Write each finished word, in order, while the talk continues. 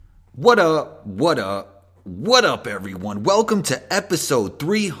What up? What up? What up, everyone? Welcome to episode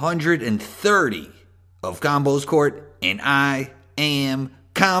 330 of Combos Court, and I am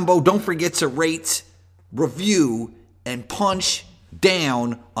Combo. Don't forget to rate, review, and punch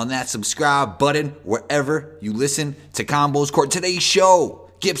down on that subscribe button wherever you listen to Combos Court. Today's show,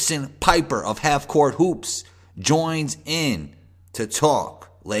 Gibson Piper of Half Court Hoops joins in to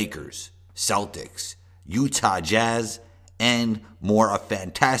talk Lakers, Celtics, Utah Jazz, and more. A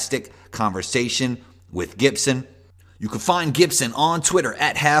fantastic conversation with Gibson. You can find Gibson on Twitter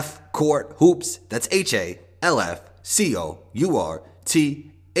at Half Court Hoops. That's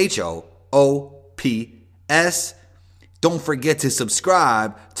HALFCOURTHOOPS. Don't forget to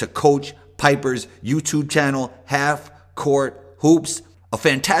subscribe to Coach Piper's YouTube channel, Half Court Hoops, a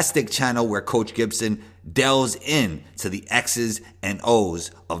fantastic channel where Coach Gibson delves in to the X's and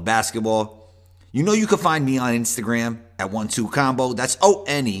O's of basketball. You know you can find me on Instagram at 12combo. That's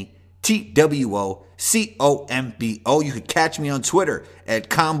ONETWOCOMBO. You can catch me on Twitter at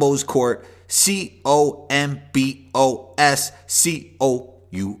Combos Court,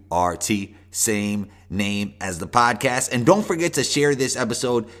 COMBOSCOURT. Same name as the podcast. And don't forget to share this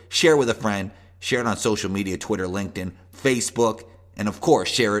episode. Share with a friend. Share it on social media, Twitter, LinkedIn, Facebook. And of course,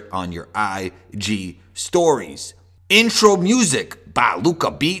 share it on your IG stories. Intro music by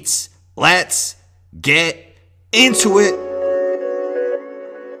Luca Beats. Let's get into it.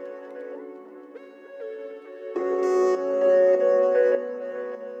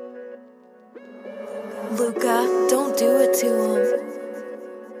 Luca, don't do it to him.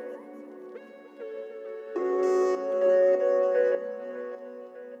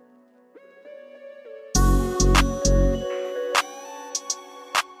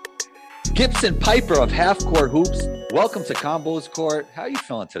 Gibson Piper of Half Court Hoops. Welcome to Combos Court. How are you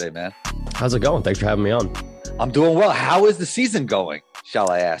feeling today, man? How's it going? Thanks for having me on. I'm doing well. How is the season going,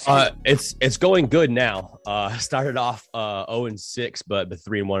 shall I ask you? It's going good now. Started off 0-6, but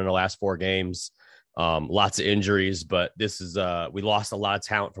 3-1 in the last 4 games. Lots of injuries, but this is we lost a lot of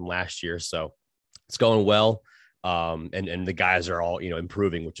talent from last year, so it's going well. And the guys are all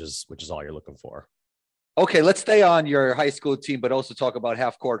improving, which is all you're looking for. Okay, let's stay on your high school team, but also talk about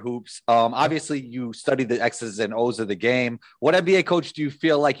Half Court Hoops. Obviously, you study the X's and O's of the game. What NBA coach do you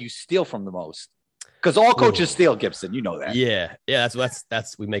feel like you steal from the most? Because all coaches steal, Gibson. You know that. Yeah.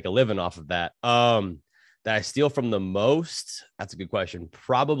 That's we make a living off of that. That I steal from the most. That's a good question.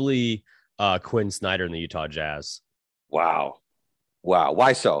 Probably Quinn Snyder and the Utah Jazz. Wow.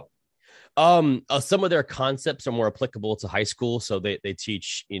 Why so? Some of their concepts are more applicable to high school, so they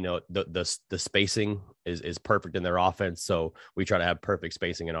teach the spacing is perfect in their offense, so we try to have perfect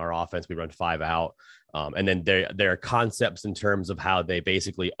spacing in our offense. We run 5 out, and then there are concepts in terms of how they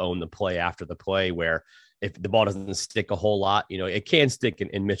basically own the play after the play, where if the ball doesn't stick a whole lot, it can stick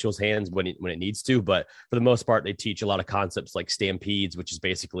in Mitchell's hands when it needs to. But for the most part, they teach a lot of concepts like stampedes, which is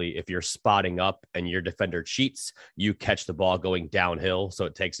basically if you're spotting up and your defender cheats, you catch the ball going downhill. So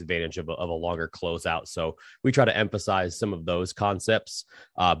it takes advantage of a longer closeout. So we try to emphasize some of those concepts.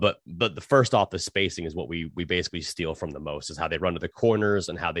 But the first off, the spacing is what we basically steal from the most, is how they run to the corners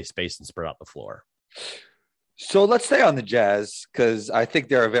and how they space and spread out the floor. So let's stay on the Jazz, because I think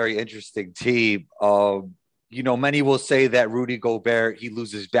they're a very interesting team. Many will say that Rudy Gobert, he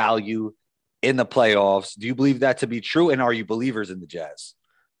loses value in the playoffs. Do you believe that to be true? And are you believers in the Jazz?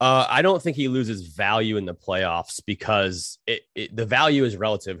 I don't think he loses value in the playoffs, because the value is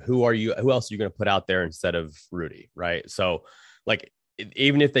relative. Who else are you going to put out there instead of Rudy? Right. So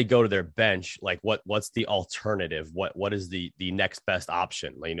even if they go to their bench, what's the alternative? What is the next best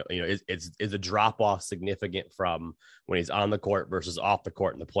option? Is a drop off significant from when he's on the court versus off the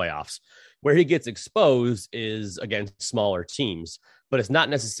court in the playoffs? Where he gets exposed is against smaller teams, but it's not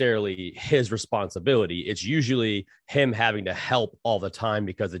necessarily his responsibility. It's usually him having to help all the time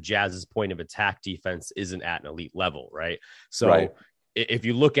because the Jazz's point of attack defense isn't at an elite level, right? So right. If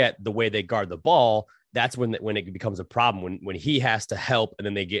you look at the way they guard the ball, that's when it becomes a problem, when he has to help and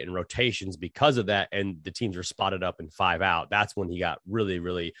then they get in rotations because of that, and the teams are spotted up in 5 out. That's when he got really,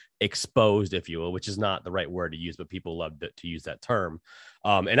 really exposed, if you will, which is not the right word to use, but people love to use that term.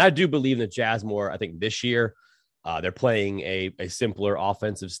 And I do believe that Jazz more, I think this year, they're playing a simpler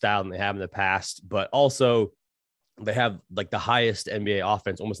offensive style than they have in the past, but also they have the highest NBA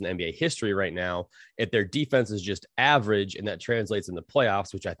offense almost in NBA history right now. If their defense is just average and that translates in the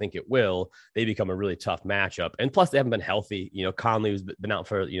playoffs, which I think it will, they become a really tough matchup. And plus they haven't been healthy. Conley's been out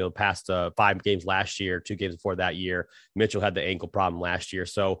for, past 5 games last year, 2 games before that year. Mitchell had the ankle problem last year.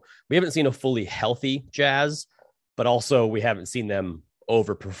 So we haven't seen a fully healthy Jazz, but also we haven't seen them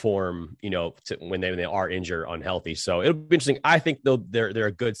overperform, when they are injured, unhealthy. So it'll be interesting. I think they're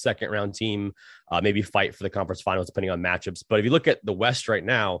a good second round team, maybe fight for the conference finals depending on matchups. But if you look at the West right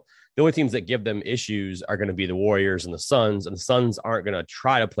now, the only teams that give them issues are going to be the Warriors and the Suns aren't going to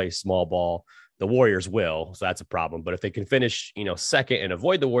try to play small ball. The Warriors will, so that's a problem. But if they can finish, second and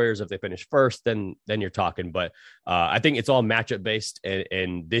avoid the Warriors, if they finish first, then you're talking. But I think it's all matchup based.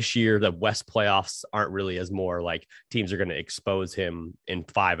 And this year, the West playoffs aren't really as more like teams are going to expose him in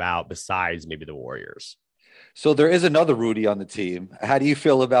 5 out besides maybe the Warriors. So there is another Rudy on the team. How do you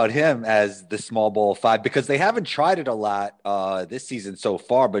feel about him as the small ball 5? Because they haven't tried it a lot this season so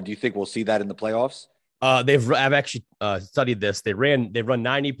far, but do you think we'll see that in the playoffs? I've actually studied this. They've run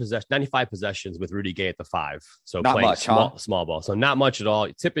 95 possessions with Rudy Gay at the 5. So not playing much, small ball. So not much at all.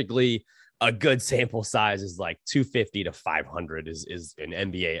 Typically a good sample size is like 250 to 500 is in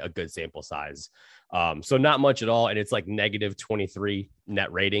NBA, a good sample size. So not much at all. And it's like negative 23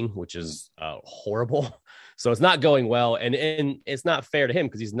 net rating, which is horrible. So it's not going well. And it's not fair to him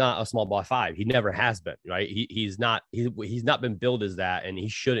because he's not a small ball 5. He never has been, right? He's not been billed as that, and he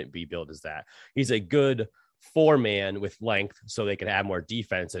shouldn't be billed as that. He's a good 4-man with length so they can have more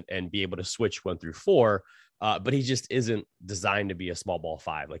defense and be able to switch 1 through 4. But he just isn't designed to be a small ball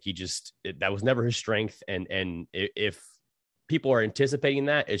 5. Like that was never his strength. And if people are anticipating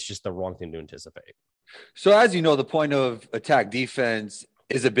that, it's just the wrong thing to anticipate. So as you know, the point of attack defense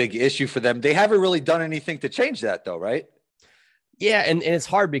is a big issue for them. They haven't really done anything to change that though, right? Yeah. And it's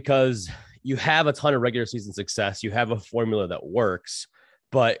hard because you have a ton of regular season success. You have a formula that works,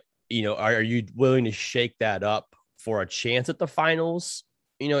 but are you willing to shake that up for a chance at the finals?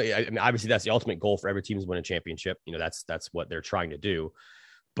 I mean, obviously that's the ultimate goal for every team is win a championship. That's what they're trying to do.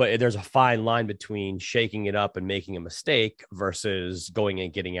 But there's a fine line between shaking it up and making a mistake versus going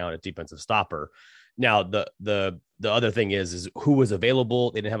and getting out a defensive stopper. Now, the other thing is who was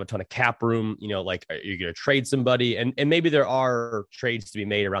available. They didn't have a ton of cap room. Like, are you going to trade somebody? And maybe there are trades to be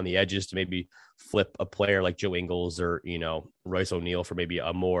made around the edges to maybe flip a player like Joe Ingles or, Royce O'Neal for maybe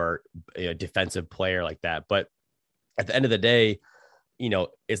a more defensive player like that. But at the end of the day,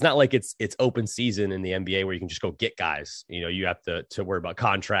 it's not like it's open season in the NBA where you can just go get guys. You have to worry about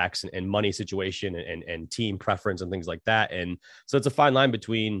contracts and money situation and team preference and things like that. And so it's a fine line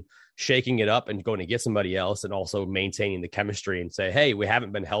between shaking it up and going to get somebody else and also maintaining the chemistry and say, hey, we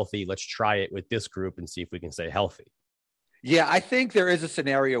haven't been healthy. Let's try it with this group and see if we can stay healthy. Yeah, I think there is a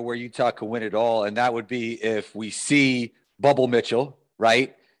scenario where Utah can win it all. And that would be if we see Bubble Mitchell,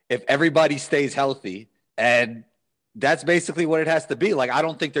 right? If everybody stays healthy, and that's basically what it has to be. Like, I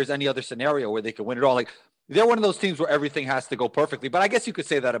don't think there's any other scenario where they can win it all. Like, they're one of those teams where everything has to go perfectly. But I guess you could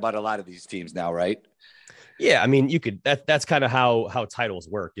say that about a lot of these teams now, right? Yeah, I mean, you could. That's kind of how titles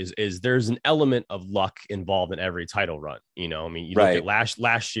work. Is there's an element of luck involved in every title run. I mean, you look at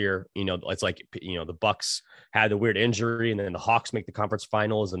last year. It's like the Bucks had the weird injury, and then the Hawks make the conference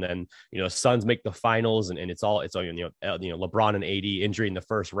finals, and then Suns make the finals, and it's all LeBron and AD injury in the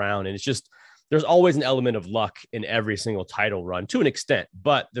first round, and it's just. There's always an element of luck in every single title run to an extent,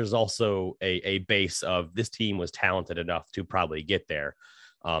 but there's also a base of this team was talented enough to probably get there.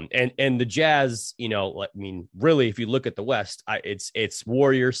 And the Jazz, I mean, really, if you look at the West, it's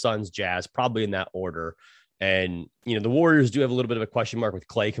Warriors, Suns, Jazz, probably in that order. And, the Warriors do have a little bit of a question mark with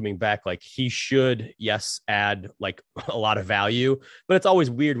Clay coming back. Like he should, yes, add like a lot of value, but it's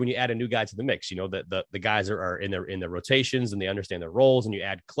always weird when you add a new guy to the mix, the guys are in their rotations and they understand their roles, and you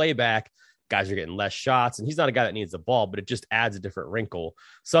add Clay back. Guys are getting less shots, and he's not a guy that needs the ball, but it just adds a different wrinkle.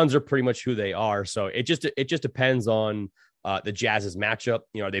 Suns are pretty much who they are. So it just depends on the Jazz's matchup.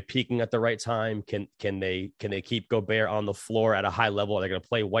 Are they peaking at the right time? Can they keep Gobert on the floor at a high level? Are they going to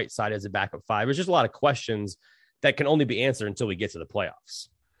play Whiteside as a backup 5? There's just a lot of questions that can only be answered until we get to the playoffs.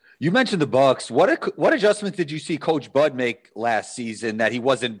 You mentioned the Bucks. What adjustments did you see Coach Bud make last season that he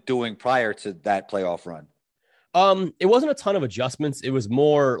wasn't doing prior to that playoff run? It wasn't a ton of adjustments. It was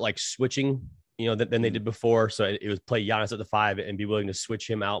more like switching, than they did before. So it was play Giannis at the 5 and be willing to switch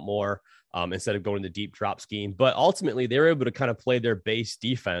him out more instead of going the deep drop scheme. But ultimately, they were able to kind of play their base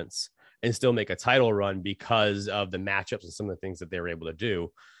defense and still make a title run because of the matchups and some of the things that they were able to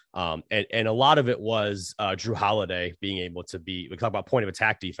do. And a lot of it was Drew Holiday being able to we talk about point of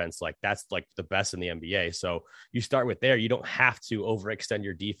attack defense, like that's like the best in the NBA. So you start with there, you don't have to overextend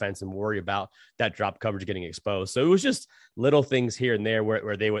your defense and worry about that drop coverage getting exposed. So it was just little things here and there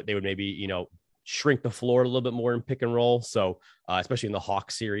where they would maybe, shrink the floor a little bit more in pick and roll. So especially in the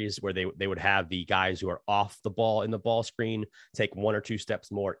Hawks series where they would have the guys who are off the ball in the ball screen, take 1 or 2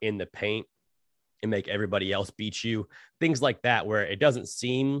 steps more in the paint and make everybody else beat you. Things like that, where it doesn't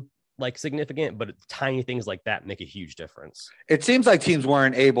seem like significant, but tiny things like that make a huge difference. It seems like teams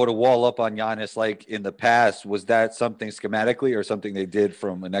weren't able to wall up on Giannis like in the past. Was that something schematically or something they did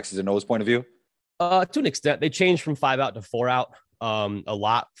from an X's and O's point of view? To an extent, they changed from 5 out to 4 out a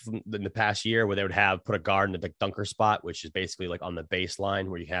lot from in the past year, where they would have put a guard in the big dunker spot, which is basically like on the baseline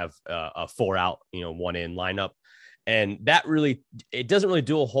where you have a 4 out, 1 in lineup. And that really, it doesn't really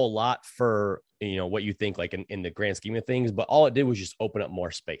do a whole lot for, what you think like in the grand scheme of things, but all it did was just open up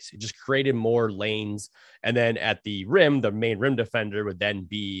more space. It just created more lanes. And then at the rim, the main rim defender would then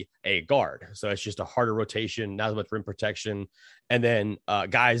be a guard. So it's just a harder rotation, not as much rim protection. And then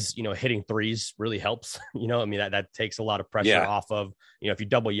guys, hitting threes really helps. That takes a lot of pressure off of, if you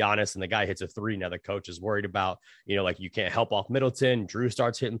double Giannis and the guy hits a 3, now the coach is worried about, like you can't help off Middleton. Drew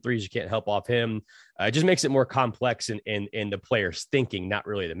starts hitting threes, you can't help off him. It just makes it more complex in the players thinking, not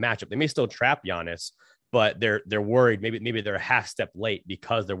really the matchup. They may still trap Giannis, but they're worried. Maybe they're a half step late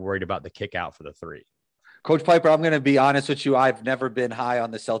because they're worried about the kick out for the 3. Coach Piper, I'm going to be honest with you. I've never been high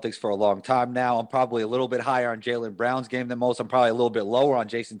on the Celtics for a long time now. I'm probably a little bit higher on Jaylen Brown's game than most. I'm probably a little bit lower on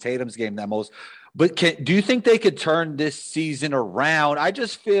Jason Tatum's game than most. But do you think they could turn this season around? I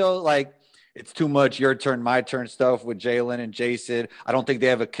just feel like it's too much your turn, my turn stuff with Jaylen and Jason. I don't think they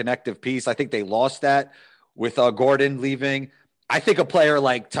have a connective piece. I think they lost that with Gordon leaving. I think a player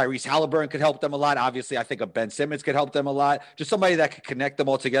like Tyrese Halliburton could help them a lot. Obviously, I think a Ben Simmons could help them a lot. Just somebody that could connect them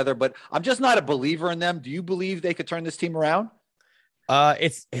all together. But I'm just not a believer in them. Do you believe they could turn this team around?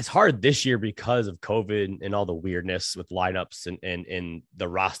 It's hard this year because of COVID and all the weirdness with lineups and the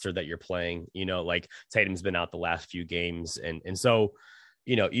roster that you're playing. Like Tatum's been out the last few games, and so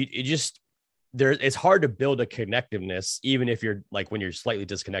you just it's hard to build a connectiveness, even if you're like when you're slightly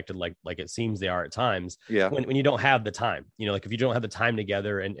disconnected, like it seems they are at times. Yeah. When you don't have the time, like if you don't have the time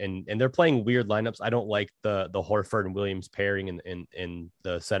together and they're playing weird lineups. I don't like the Horford and Williams pairing in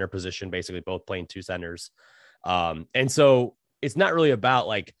the center position, basically both playing 2 centers. And so it's not really about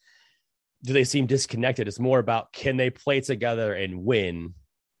like, do they seem disconnected? It's more about, can they play together and win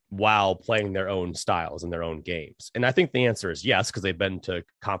while playing their own styles and their own games? And I think the answer is yes, because they've been to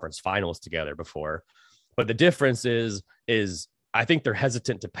conference finals together before. But the difference is I think they're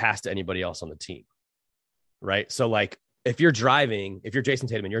hesitant to pass to anybody else on the team. Right. So like if you're Jason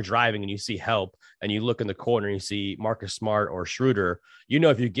Tatum and you're driving and you see help and you look in the corner and you see Marcus Smart or Schroeder,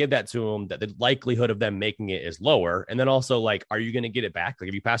 if you give that to them, that the likelihood of them making it is lower. And then also like, are you going to get it back? Like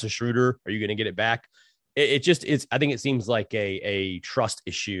if you pass a Schroeder, are you going to get it back? It just is. I think it seems like a trust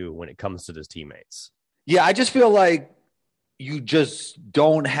issue when it comes to his teammates. Yeah, I just feel like you just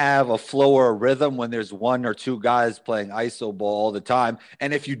don't have a flow or a rhythm when there's 1 or 2 guys playing ISO ball all the time.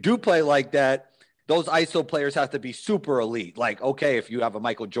 And if you do play like that, those ISO players have to be super elite. Like, okay, if you have a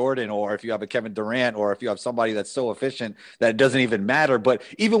Michael Jordan or if you have a Kevin Durant or if you have somebody that's so efficient that it doesn't even matter. But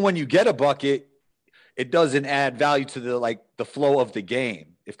even when you get a bucket, it doesn't add value to the flow of the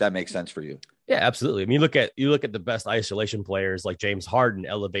game, if that makes sense for you. Yeah, absolutely. I mean, you look at the best isolation players, like James Harden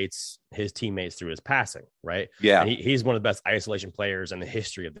elevates his teammates through his passing, right? Yeah. He's one of the best isolation players in the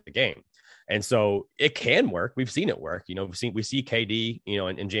history of the game. And so it can work. We've seen it work. We see KD,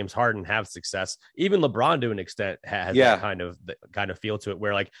 and James Harden have success. Even LeBron to an extent has that kind of feel to it,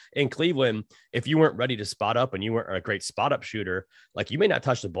 where like in Cleveland, if you weren't ready to spot up and you weren't a great spot up shooter, like you may not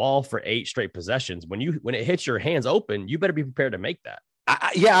touch the ball for 8 straight possessions. When it hits your hands open, you better be prepared to make that.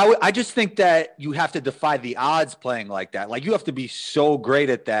 I just think that you have to defy the odds playing like that. Like you have to be so great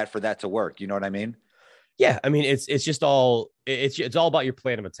at that for that to work. You know what I mean? Yeah. I mean, it's all about your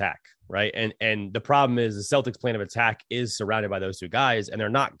plan of attack. Right. And the problem is the Celtics plan of attack is surrounded by those 2 guys, and they're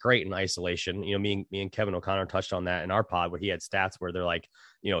not great in isolation. Me and Kevin O'Connor touched on that in our pod, where he had stats where they're like,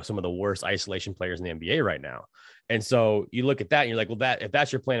 some of the worst isolation players in the NBA right now. And so you look at that and you're like, well, if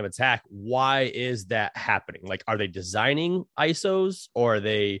that's your plan of attack, why is that happening? Like, are they designing ISOs, or are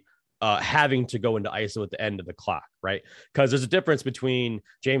they having to go into ISO at the end of the clock? Right. Because there's a difference between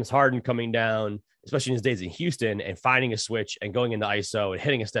James Harden coming down, especially in his days in Houston, and finding a switch and going into ISO and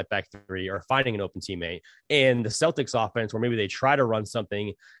hitting a step back 3 or finding an open teammate, and the Celtics offense, where maybe they try to run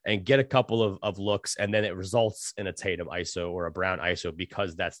something and get a couple of looks, and then it results in a Tatum ISO or a Brown ISO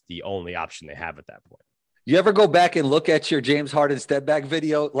because that's the only option they have at that point. You ever go back and look at your James Harden step back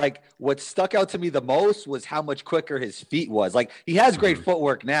video? Like what stuck out to me the most was how much quicker his feet was. Like he has great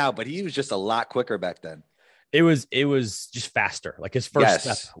footwork now, but he was just a lot quicker back then. It was just faster. Like his first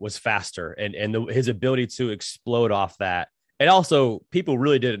step was faster, and his ability to explode off that. And also people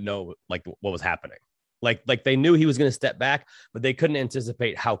really didn't know like what was happening. Like they knew he was going to step back, but they couldn't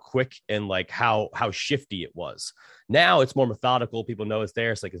anticipate how quick and like how shifty it was. Now it's more methodical. People know it's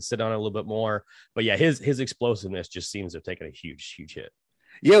there, so they can sit on it a little bit more. But yeah, his explosiveness just seems to have taken a huge hit.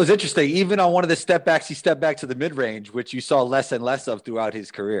 Yeah, it was interesting. Even on one of the step backs, he stepped back to the mid range, which you saw less and less of throughout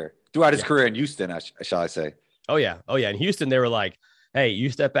his career. Throughout his Yeah. career in Houston, shall I say? Oh yeah. Oh yeah. In Houston, they were like, "Hey, you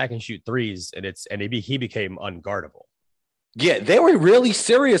step back and shoot threes," and he became unguardable. Yeah, they were really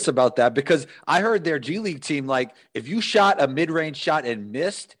serious about that because I heard their G League team, like, if you shot a mid range shot and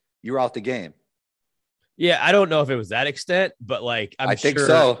missed, you're out the game. Yeah, I don't know if it was that extent, but like I think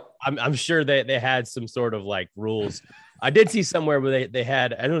so. I'm sure they had some sort of like rules. I did see somewhere where they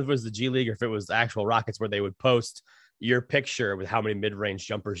had, I don't know if it was the G League or if it was the actual Rockets, where they would post your picture with how many mid-range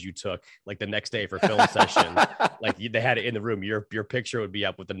jumpers you took like the next day for film session. Like they had it in the room. Your picture would be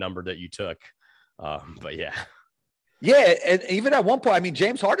up with the number that you took. But yeah. Yeah, and even at one point, I mean,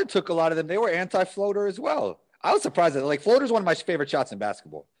 James Harden took a lot of them. They were anti-floater as well. I was surprised that, like, floater is one of my favorite shots in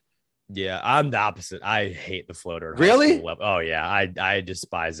basketball. Yeah, I'm the opposite. I hate the floater. Really? Oh yeah, I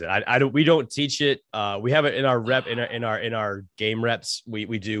despise it. I don't. We don't teach it. We have it in our rep in our game reps.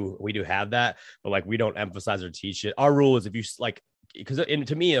 We do have that, but like we don't emphasize or teach it. Our rule is if you like, because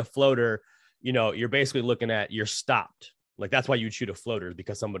to me a floater, you're basically looking at you're stopped. Like that's why you shoot a floater,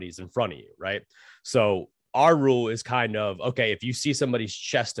 because somebody's in front of you, right? So our rule is kind of okay. If you see somebody's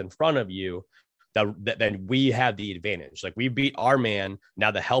chest in front of you, then we have the advantage. Like we beat our man.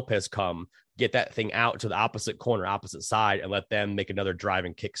 Now the help has come. Get that thing out to the opposite corner, opposite side, and let them make another drive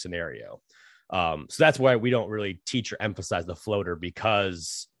and kick scenario. So that's why we don't really teach or emphasize the floater,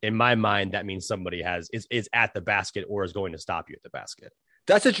 because in my mind, that means somebody is at the basket or is going to stop you at the basket.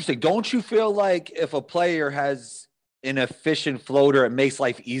 That's interesting. Don't you feel like if a player has an efficient floater, it makes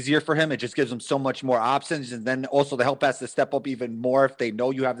life easier for him? It just gives them so much more options. And then also the help has to step up even more if they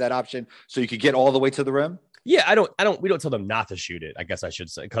know you have that option, so you could get all the way to the rim. Yeah, we don't tell them not to shoot it, I guess I should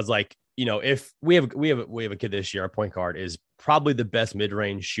say. Cause like, if we have a kid this year, our point guard is probably the best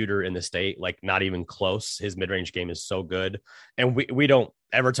mid-range shooter in the state, like not even close. His mid-range game is so good. And we don't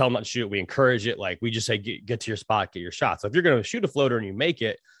ever tell him not to shoot. We encourage it. Like we just say, get to your spot, get your shot. So if you're going to shoot a floater and you make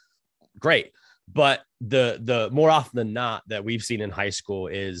it, great. But the more often than not that we've seen in high school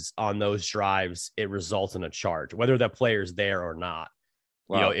is on those drives, it results in a charge, whether that player's there or not.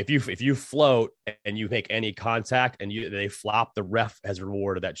 Wow. If you float and you make any contact and they flop, the ref has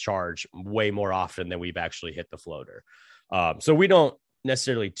rewarded that charge way more often than we've actually hit the floater. So we don't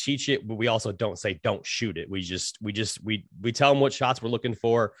necessarily teach it, but we also don't say don't shoot it. We tell them what shots we're looking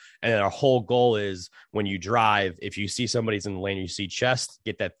for, and then our whole goal is when you drive, if you see somebody's in the lane, you see chest,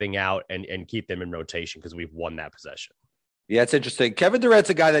 get that thing out and keep them in rotation, because we've won that possession. Yeah, it's interesting. Kevin Durant's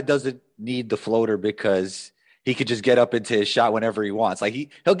a guy that doesn't need the floater because he could just get up into his shot whenever he wants. Like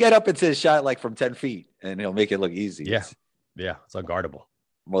he'll get up into his shot like from 10 feet and he'll make it look easy. Yeah. It's unguardable.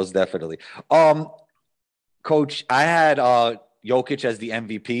 Most definitely. Coach, I had Jokic as the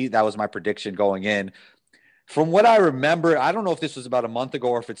MVP. That was my prediction going in. From what I remember, I don't know if this was about a month ago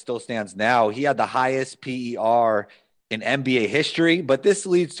or if it still stands now, he had the highest PER in NBA history, but this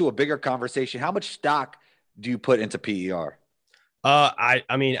leads to a bigger conversation. How much stock do you put into PER? I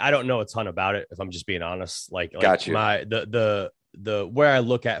mean, I don't know a ton about it, if I'm just being honest. Like Got you. the where I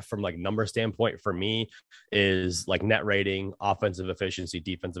look at from like number standpoint for me is like net rating, offensive efficiency,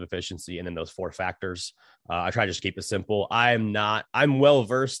 defensive efficiency, and then those four factors. I try to just keep it simple. I'm well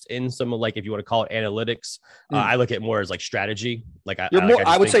versed in some of, like, if you want to call it analytics. I look at more as like strategy. Like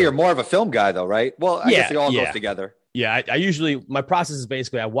I would say you're more of a film guy though, right? Well, I guess it all goes together. Yeah, I usually, my process is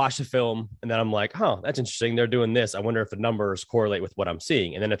basically I watch the film and then I'm like, that's interesting. They're doing this. I wonder if the numbers correlate with what I'm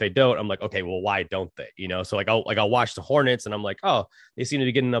seeing. And then if they don't, I'm like, okay, well, why don't they? So I'll watch the Hornets and I'm like, they seem to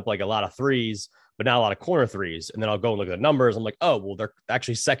be getting up like a lot of threes, but not a lot of corner threes. And then I'll go and look at the numbers. I'm like, well, they're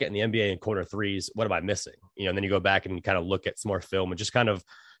actually second in the NBA in corner threes. What am I missing? And then you go back and kind of look at some more film and just kind of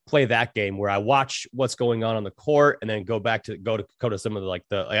play that game where I watch what's going on the court and then go to some of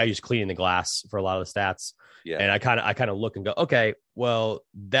the I use cleaning the glass for a lot of the stats. Yeah. And I kind of look and go, okay, well,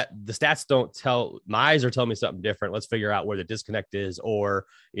 that the stats don't tell, my eyes are telling me something different. Let's figure out where the disconnect is, or,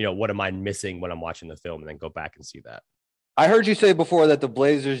 what am I missing when I'm watching the film, and then go back and see that. I heard you say before that the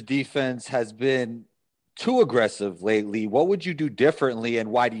Blazers defense has been too aggressive lately. What would you do differently,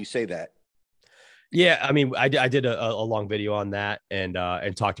 and why do you say that? Yeah, I mean, I did a long video on that and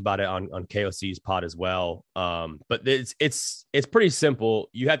talked about it on KOC's pod as well. But it's pretty simple.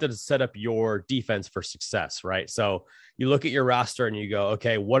 You have to set up your defense for success, right? So you look at your roster and you go,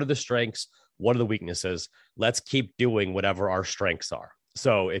 okay, what are the strengths? What are the weaknesses? Let's keep doing whatever our strengths are.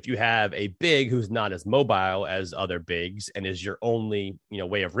 So if you have a big who's not as mobile as other bigs and is your only,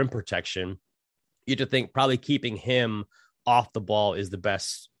 way of rim protection, you have to think probably keeping him off the ball is the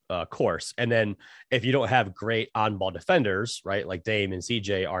best course. And then if you don't have great on-ball defenders, right, like Dame and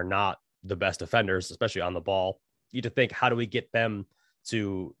CJ are not the best defenders, especially on the ball, you have to think, how do we get them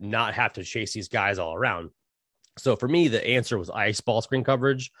to not have to chase these guys all around. So for me, the answer was ice ball screen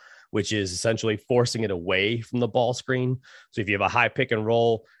coverage, which is essentially forcing it away from the ball screen. So if you have a high pick and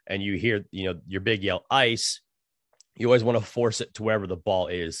roll and you hear, your big yell ice, you always want to force it to wherever the ball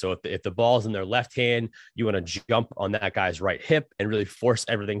is. So if the ball is in their left hand, you want to jump on that guy's right hip and really force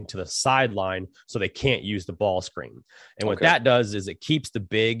everything to the sideline so they can't use the ball screen. And what that does is it keeps the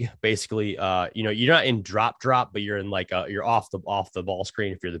big basically, you're not in drop, but you're in you're off the ball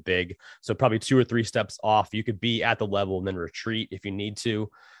screen if you're the big. So probably 2 or 3 steps off. You could be at the level and then retreat if you need to.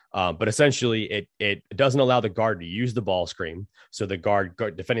 But essentially, it doesn't allow the guard to use the ball screen. So the guard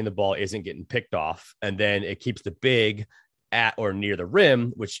defending the ball isn't getting picked off. And then it keeps the big at or near the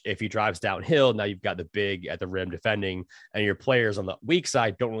rim, which if he drives downhill, now you've got the big at the rim defending. And your players on the weak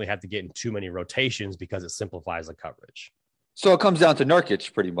side don't really have to get in too many rotations because it simplifies the coverage. So it comes down to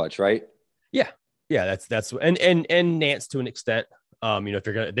Nurkic pretty much, right? Yeah. That's and Nance to an extent. If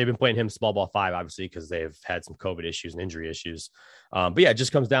they've been playing him small ball 5, obviously, because they've had some COVID issues and injury issues. But yeah, it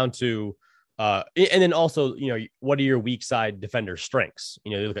just comes down to, and then also, what are your weak side defender strengths?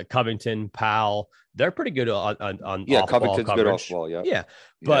 You look at Covington, Powell, they're pretty good on Covington's ball good off ball. Yeah.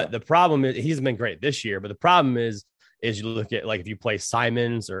 But the problem is he's been great this year, but the problem is you look at if you play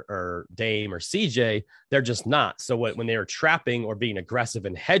Simons or Dame or CJ, they're just not. So when they are trapping or being aggressive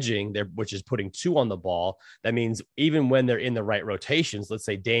and hedging, which is putting 2 on the ball, that means even when they're in the right rotations, let's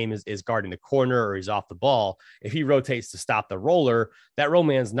say Dame is guarding the corner or he's off the ball, if he rotates to stop the roller, that roll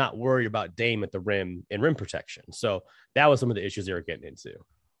man's not worried about Dame at the rim and rim protection. So that was some of the issues they were getting into.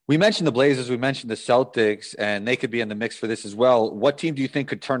 We mentioned the Blazers, we mentioned the Celtics, and they could be in the mix for this as well. What team do you think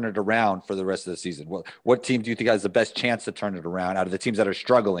could turn it around for the rest of the season? What team do you think has the best chance to turn it around out of the teams that are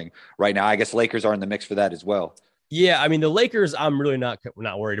struggling right now? I guess Lakers are in the mix for that as well. Yeah, I mean, the Lakers, I'm really not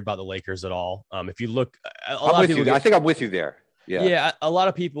worried about the Lakers at all. If you look, I think I'm with you there. Yeah, a lot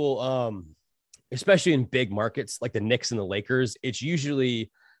of people, especially in big markets like the Knicks and the Lakers, it's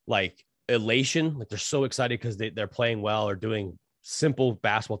usually like elation. Like they're so excited because they're playing well or doing simple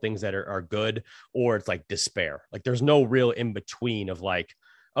basketball things that are good, or it's like despair. Like there's no real in between of like,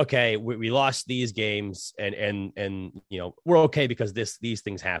 okay, we lost these games and we're okay because these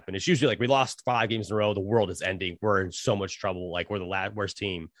things happen. It's usually like we lost 5 games in a row, the world is ending, we're in so much trouble, like we're the worst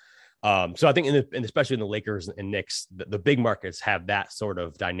team. So I think especially in the Lakers and Knicks, the big markets have that sort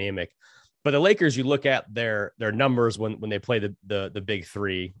of dynamic. But the Lakers, you look at their numbers when they play the big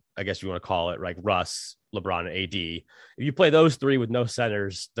 3, I guess you want to call it, like Russ, LeBron, and AD. If you play those 3 with no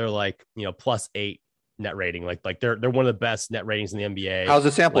centers, they're like, +8 net rating. Like they're one of the best net ratings in the NBA. How's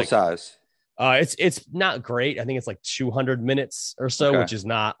the sample size? It's not great. I think it's like 200 minutes or so, which is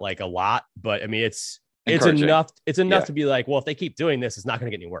not like a lot, but I mean, it's enough. It's enough to be like, well, if they keep doing this, it's not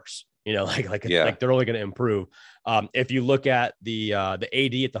going to get any worse. Like they're only going to improve. If you look at the AD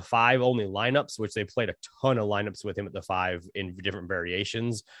at the 5 only lineups, which they played a ton of lineups with him at the 5 in different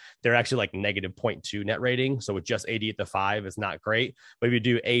variations, they're actually like -0.2 net rating. So with just AD at the 5, it's not great. But if you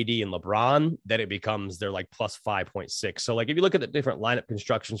do AD and LeBron, then it becomes they're like +5.6. So like if you look at the different lineup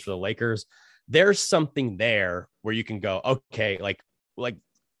constructions for the Lakers, there's something there where you can go, okay, like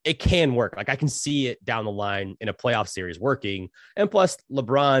it can work. Like I can see it down the line in a playoff series working. And plus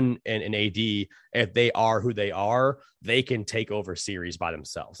LeBron and AD, if they are who they are, they can take over series by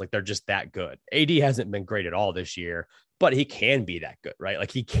themselves. Like they're just that good. AD hasn't been great at all this year, but he can be that good, right?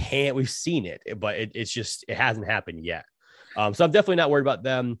 Like we've seen it, but it hasn't happened yet. So I'm definitely not worried about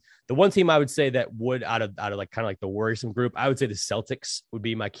them. The one team I would say that would out of like kind of like the worrisome group, I would say the Celtics would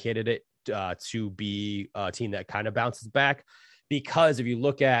be my candidate to be a team that kind of bounces back. Because if you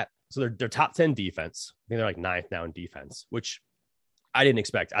look at, so they're top 10 defense, I think they're like 9th now in defense, which I didn't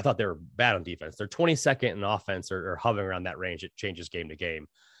expect. I thought they were bad on defense. They're 22nd in offense or hovering around that range. It changes game to game.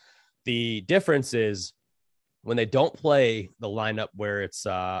 The difference is when they don't play the lineup where it's,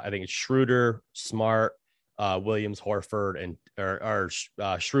 I think it's Schroeder, Smart, Williams, Horford, and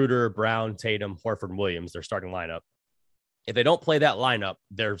Schroeder, Brown, Tatum, Horford, and Williams, their starting lineup. If they don't play that lineup,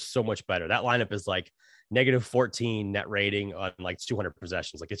 they're so much better. That lineup is like -14 net rating on like 200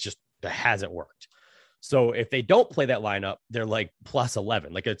 possessions. Like it hasn't worked. So if they don't play that lineup, they're like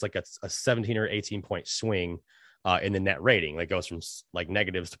 +11. Like it's like a 17 or 18 point swing in the net rating. Like goes from like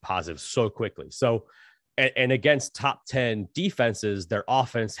negatives to positives so quickly. So, and against top 10 defenses, their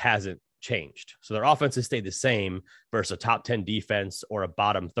offense hasn't changed. So their offense has stayed the same versus a top 10 defense or a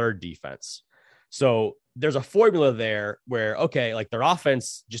bottom 3rd defense. So there's a formula there where, okay, like their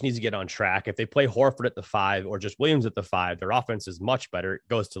offense just needs to get on track. If they play Horford at the 5 or just Williams at the 5, their offense is much better. It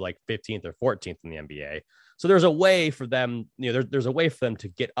goes to like 15th or 14th in the NBA. So there's a way for them, there's a way for them to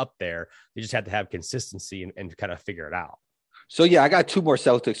get up there. They just have to have consistency and kind of figure it out. So yeah, I got two more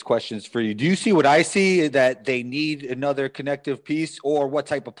Celtics questions for you. Do you see what I see, that they need another connective piece, or what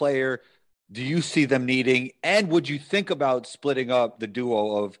type of player do you see them needing? And would you think about splitting up the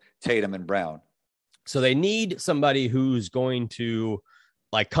duo of Tatum and Brown? So they need somebody who's going to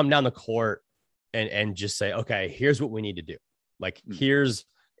like come down the court and just say, okay, here's what we need to do. Like, here's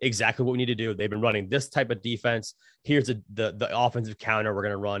exactly what we need to do. They've been running this type of defense. Here's the offensive counter we're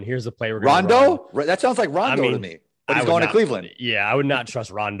going to run. Here's the play we're going to run. Rondo? That sounds like Rondo to me. But he's going to Cleveland. Yeah, I would not trust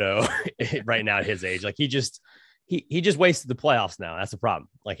Rondo right now at his age. Like, he just wasted the playoffs now. That's the problem.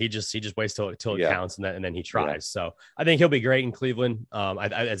 Like, he just waits till it counts, and then he tries. Yeah. So I think he'll be great in Cleveland.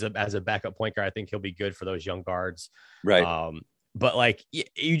 As a backup point guard, I think he'll be good for those young guards. Right. But like,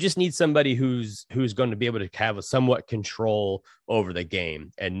 you just need somebody who's going to be able to have a somewhat control over the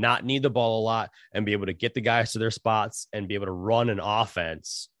game and not need the ball a lot, and be able to get the guys to their spots and be able to run an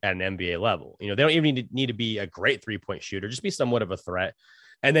offense at an NBA level. You know, they don't even need to be a great 3-point shooter, just be somewhat of a threat.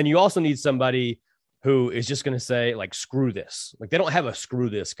 And then you also need somebody who is just going to say, like, screw this. Like, they don't have a screw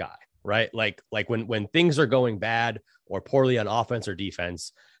this guy, right? Like when things are going bad or poorly on offense or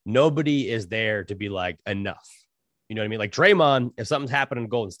defense, nobody is there to be like, enough. You know what I mean? Like Draymond, if something's happening in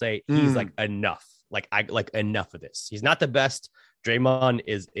Golden State, he's like, enough. Like, enough of this. He's not the best. Draymond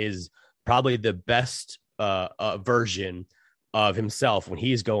is probably the best version of himself when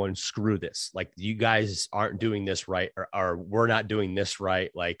he's going, screw this. Like, you guys aren't doing this right, or we're not doing this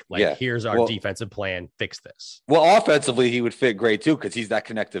right. Like here's our defensive plan. Fix this. Well, offensively, he would fit great too, because he's that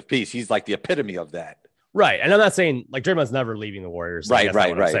connective piece. He's like the epitome of that. Right. And I'm not saying like Draymond's never leaving the Warriors. Like,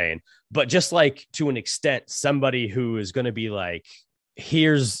 right. I'm saying. But just like, to an extent, somebody who is going to be like,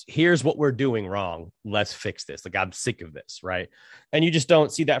 here's what we're doing wrong. Let's fix this. Like, I'm sick of this. Right. And you just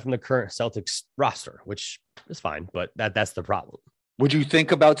don't see that from the current Celtics roster, which is fine. But that's the problem. Would you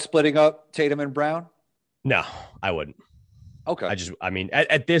think about splitting up Tatum and Brown? No, I wouldn't. Okay.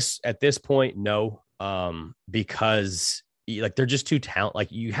 At this point, no. Because like, they're just too talented.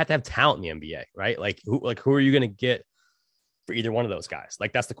 Like, you have to have talent in the NBA, right? Like who are you going to get for either one of those guys?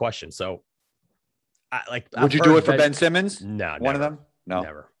 Like, that's the question. So would you do it for Ben Simmons? No, one of them? No,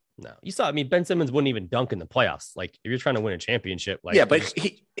 never. No, you saw. I mean, Ben Simmons wouldn't even dunk in the playoffs. Like, if you're trying to win a championship, like, yeah, but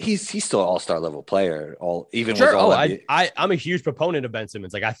he's still an all-star level player. Sure. I'm a huge proponent of Ben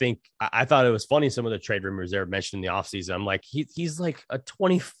Simmons. Like, I thought it was funny, some of the trade rumors they were mentioned in the offseason. I'm like, he's like a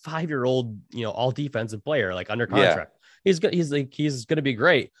 25-year-old, all defensive player, like, under contract. Yeah. He's going to be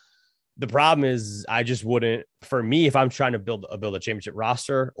great. The problem is, I just wouldn't, for me, if I'm trying to build a championship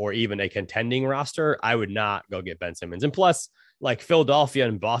roster or even a contending roster, I would not go get Ben Simmons. And plus, like, Philadelphia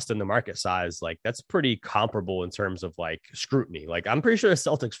and Boston, the market size, like, that's pretty comparable in terms of like scrutiny. Like, I'm pretty sure the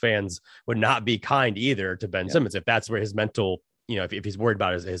Celtics fans would not be kind either to Ben Simmons if that's where his mental, if he's worried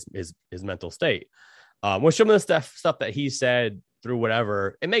about his mental state. With some of the stuff that he said through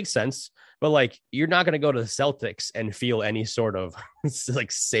whatever, it makes sense. But like, you're not going to go to the Celtics and feel any sort of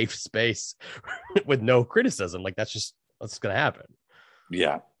like safe space with no criticism. Like, that's going to happen.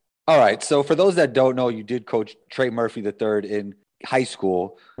 Yeah. All right. So for those that don't know, you did coach Trey Murphy III in high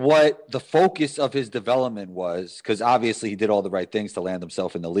school. What the focus of his development was, because obviously he did all the right things to land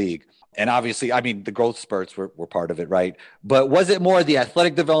himself in the league. And obviously, I mean, the growth spurts were part of it, right? But was it more the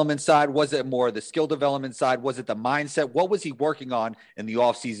athletic development side? Was it more the skill development side? Was it the mindset? What was he working on in the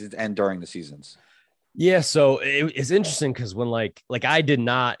off seasons and during the seasons? Yeah, so it's interesting because when like I did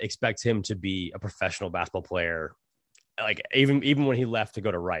not expect him to be a professional basketball player. Like, even when he left to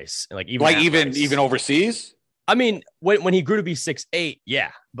go to Rice, and even overseas. I mean, when he grew to be 6'8",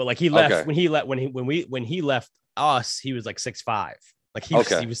 yeah, but like, he left when he left us, he was like 6'5". Like, he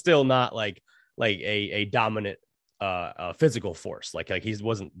was still not like a dominant physical force. Like he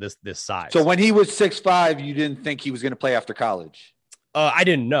wasn't this size. So when he was 6'5", you didn't think he was going to play after college? I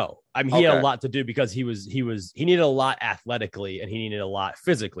didn't know. I mean, he had a lot to do because he needed a lot athletically, and he needed a lot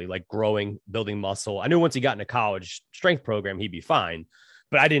physically, like growing, building muscle. I knew once he got into college strength program, he'd be fine,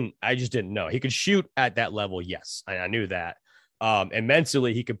 but I just didn't know he could shoot at that level. Yes. I knew that. And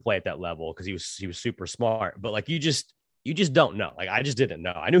mentally he could play at that level because he was super smart, but like, you just don't know. Like, I just didn't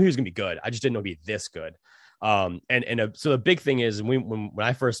know. I knew he was gonna be good. I just didn't know he'd be this good. So the big thing is, when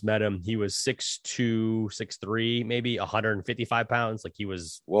I first met him, he was 6'2", 6'3", maybe 155 pounds. Like, he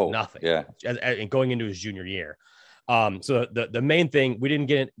was nothing. Yeah. And going into his junior year. So the main thing, we didn't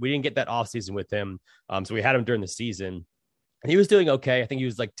get that off season with him. So we had him during the season, and he was doing okay. I think he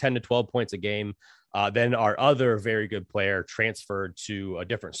was like 10 to 12 points a game. Then our other very good player transferred to a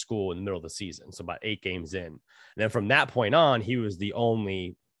different school in the middle of the season. So about 8 games in. And then from that point on, he was the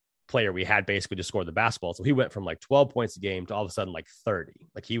only player we had basically to score the basketball. So he went from like 12 points a game to all of a sudden like 30.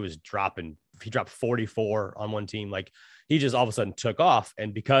 Like, he was dropping dropped 44 on one team. Like he just all of a sudden took off,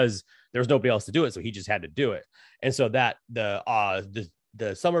 and because there was nobody else to do it, so he just had to do it. And so that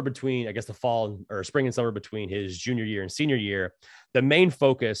the summer between, I guess the fall or spring and summer between his junior year and senior year, the main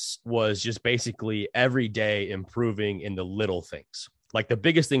focus was just basically every day improving in the little things. Like the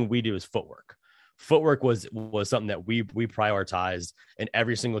biggest thing we do is footwork. Footwork was something that we prioritized in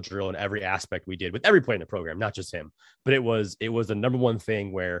every single drill and every aspect we did with every player in the program, not just him. But it was the number one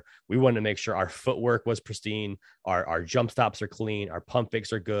thing where we wanted to make sure our footwork was pristine, our jump stops are clean, our pump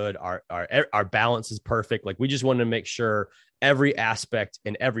fakes are good, our balance is perfect. Like we just wanted to make sure every aspect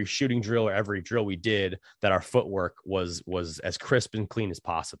in every shooting drill or every drill we did that our footwork was as crisp and clean as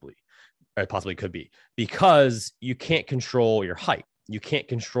possibly could be, because you can't control your height. You can't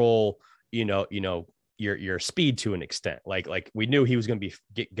control your speed to an extent. Like we knew he was going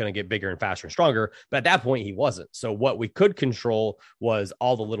to get bigger and faster and stronger, but at that point he wasn't. So what we could control was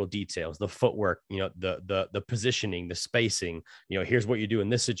all the little details, the footwork, the positioning, the spacing. Here's what you do in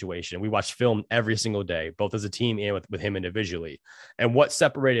this situation. We watched film every single day, both as a team and with him individually. And what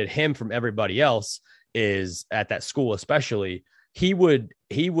separated him from everybody else is, at that school especially, he would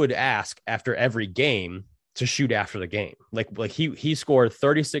ask after every game to shoot after the game. Like he scored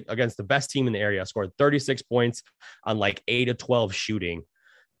 36 against the best team in the area, scored 36 points on like 8 of 12 shooting,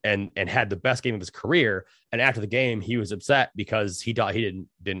 and had the best game of his career. And after the game, he was upset because he thought he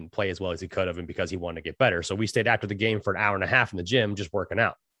didn't play as well as he could have, and because he wanted to get better. So we stayed after the game for an hour and a half in the gym, just working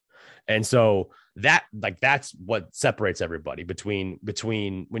out. And so that's what separates everybody between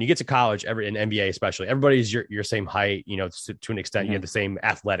when you get to college, in NBA especially, everybody's your same height, to an extent. You have the same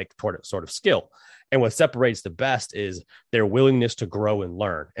athletic sort of skill. And what separates the best is their willingness to grow and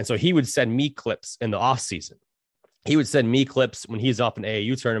learn. And so he would send me clips in the off season. He would send me clips when he's off in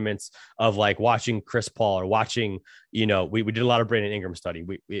AAU tournaments of like watching Chris Paul or watching, we did a lot of Brandon Ingram study.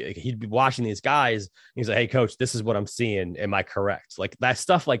 He'd be watching these guys. He's like, hey coach, this is what I'm seeing. Am I correct? Like that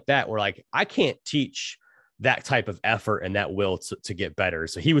stuff like that, where like, I can't teach that type of effort and that will to get better.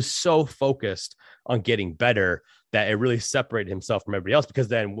 So he was so focused on getting better that it really separated himself from everybody else, because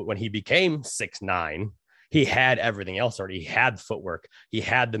then when he became 6'9", he had everything else already. He had footwork. He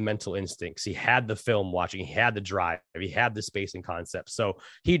had the mental instincts. He had the film watching. He had the drive. He had the spacing concept. So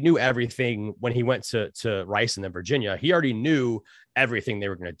he knew everything when he went to Rice and then Virginia. He already knew everything they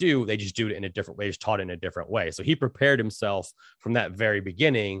were going to do. They just do it in a different way, just taught it in a different way. So he prepared himself from that very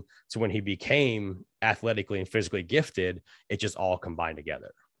beginning to when he became athletically and physically gifted. It just all combined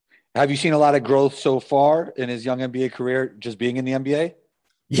together. Have you seen a lot of growth so far in his young NBA career, just being in the NBA?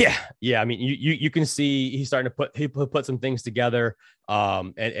 Yeah. I mean, you can see he's starting to put some things together.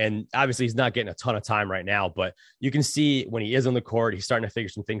 And obviously he's not getting a ton of time right now, but you can see when he is on the court, he's starting to figure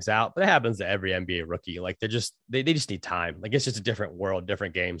some things out. But it happens to every NBA rookie. Like they just need time. Like it's just a different world,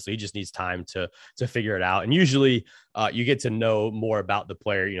 different game. So he just needs time to figure it out. And usually you get to know more about the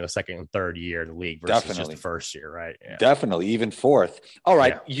player, second and third year in the league versus just the first year, right? Yeah. Definitely, even fourth. All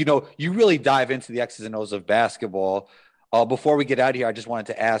right. Yeah. You really dive into the X's and O's of basketball. Before we get out of here, I just wanted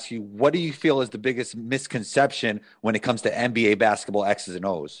to ask you, what do you feel is the biggest misconception when it comes to NBA basketball X's and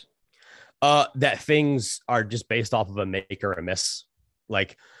O's? That things are just based off of a make or a miss.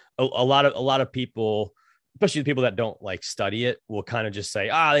 Like a lot of people, especially the people that don't like study it, will kind of just say,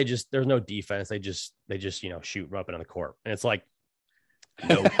 there's no defense. They just shoot and up and on the court. And it's like,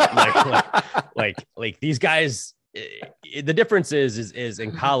 no, like these guys, the difference is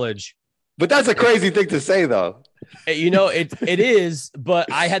in college. But that's a crazy thing to say, though. It is,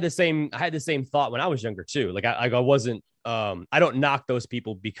 but I had the same thought when I was younger too. Like I wasn't, I don't knock those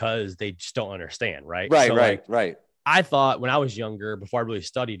people because they just don't understand. Right. Right. I thought when I was younger, before I really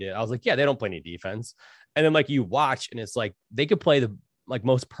studied it, I was like, yeah, they don't play any defense. And then like you watch and it's like, they could play the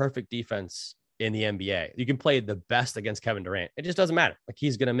most perfect defense in the NBA. You can play the best against Kevin Durant. It just doesn't matter. Like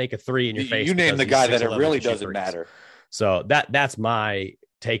he's going to make a three in your face. You name the guy that it really doesn't matter. So that's my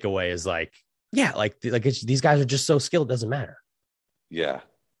takeaway is like, yeah, like these guys are just so skilled. It doesn't matter. Yeah.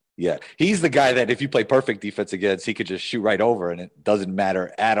 He's the guy that if you play perfect defense against, he could just shoot right over and it doesn't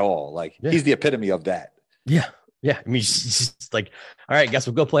matter at all. Like he's the epitome of that. Yeah. I mean, he's just like, all right, guess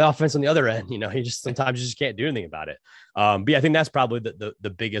we'll go play offense on the other end. He just sometimes you just can't do anything about it. But yeah, I think that's probably the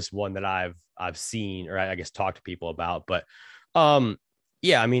biggest one that I've seen, or I guess talked to people about. But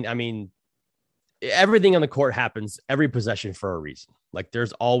yeah, I mean, everything on the court happens every possession for a reason. Like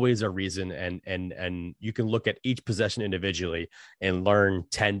there's always a reason, and you can look at each possession individually and learn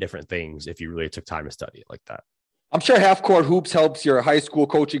 10 different things if you really took time to study it like that. I'm sure Half Court Hoops helps your high school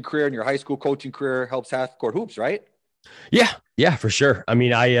coaching career, and your high school coaching career helps Half Court Hoops, right? Yeah, for sure. I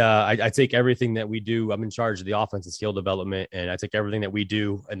mean, I take everything that we do. I'm in charge of the offense and skill development, and I take everything that we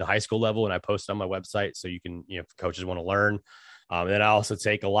do in the high school level and I post it on my website so you can, if coaches want to learn. And then I also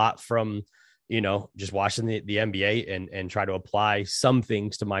take a lot from, just watching the NBA and try to apply some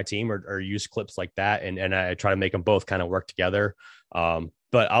things to my team or use clips like that. And I try to make them both kind of work together.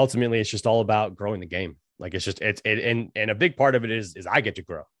 But ultimately it's just all about growing the game. Like and a big part of it is I get to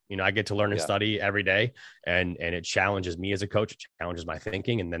grow. I get to learn and study every day, and it challenges me as a coach. It challenges my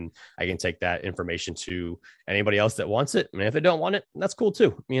thinking, and then I can take that information to anybody else that wants it. And if they don't want it, that's cool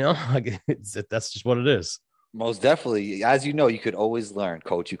too. That's just what it is. Most definitely. As you know, you could always learn,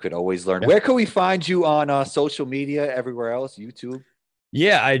 Coach. You could always learn. Yeah. Where can we find you on social media? Everywhere else, YouTube?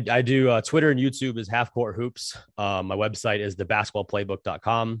 Yeah, I do. Twitter and YouTube is Half Court Hoops. My website is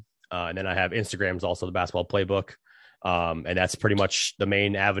thebasketballplaybook.com. And then I have Instagrams, also the Basketball Playbook. And that's pretty much the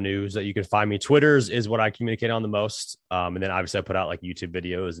main avenues that you can find me. Twitter's is what I communicate on the most. And then obviously I put out like YouTube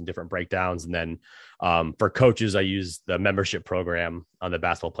videos and different breakdowns. And then for coaches, I use the membership program on the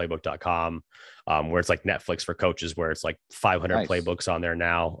basketballplaybook.com, where it's like Netflix for coaches, where it's like 500 playbooks on there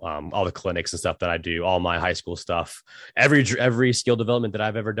now. All the clinics and stuff that I do, all my high school stuff, every skill development that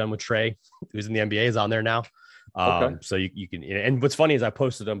I've ever done with Trey, who's in the NBA, is on there now. So you can, and what's funny is I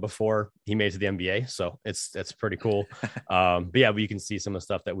posted them before he made it to the NBA. So it's pretty cool. But you can see some of the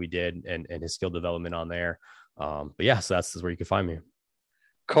stuff that we did and his skill development on there. So that's where you can find me.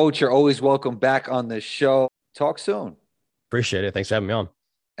 Coach, you're always welcome back on the show. Talk soon. Appreciate it. Thanks for having me on.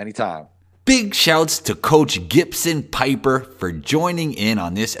 Anytime. Big shouts to Coach Gibson Piper for joining in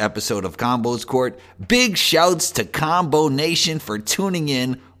on this episode of Combos Court. Big shouts to Combo Nation for tuning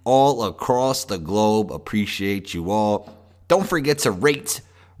in all across the globe. Appreciate you all. Don't forget to rate,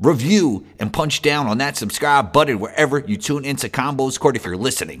 review, and punch down on that subscribe button wherever you tune into Combos Court. If you're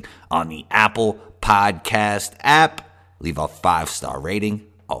listening on the Apple Podcast app, leave a 5-star rating,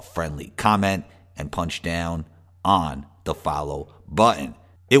 a friendly comment, and punch down on the follow button.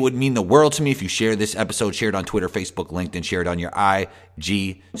 It would mean the world to me if you share this episode, share it on Twitter, Facebook, LinkedIn, share it on your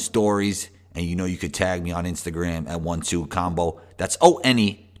IG stories, and you could tag me on Instagram at 12combo. That's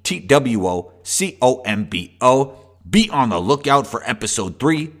ONETWOCOMBO. Be on the lookout for episode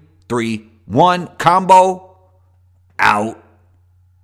 331. Combo out.